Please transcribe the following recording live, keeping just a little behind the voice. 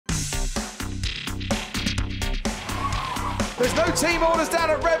There's no team orders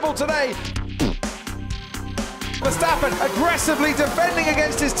down at Red Bull today. Verstappen aggressively defending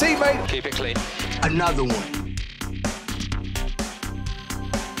against his teammate. Keep it clean. Another one.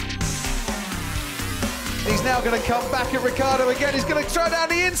 He's now going to come back at Ricciardo again. He's going to try down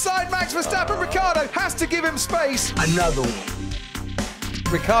the inside. Max Verstappen. Ricciardo has to give him space. Another one.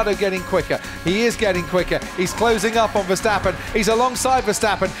 Ricciardo getting quicker. He is getting quicker. He's closing up on Verstappen. He's alongside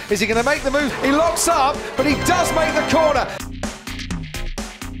Verstappen. Is he going to make the move? He locks up, but he does make the corner.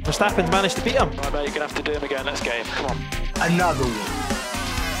 Verstappen's managed to beat him. I bet you're going to have to do him again next game. Come on. Another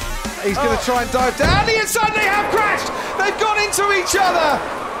one. He's going to try and dive down the inside. They have crashed. They've gone into each other.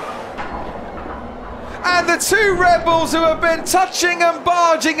 And the two Red Bulls who have been touching and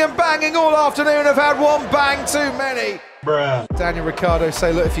barging and banging all afternoon have had one bang too many. Bruh. Daniel Ricciardo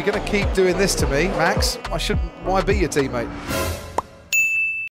say, look, if you're going to keep doing this to me, Max, why be your teammate?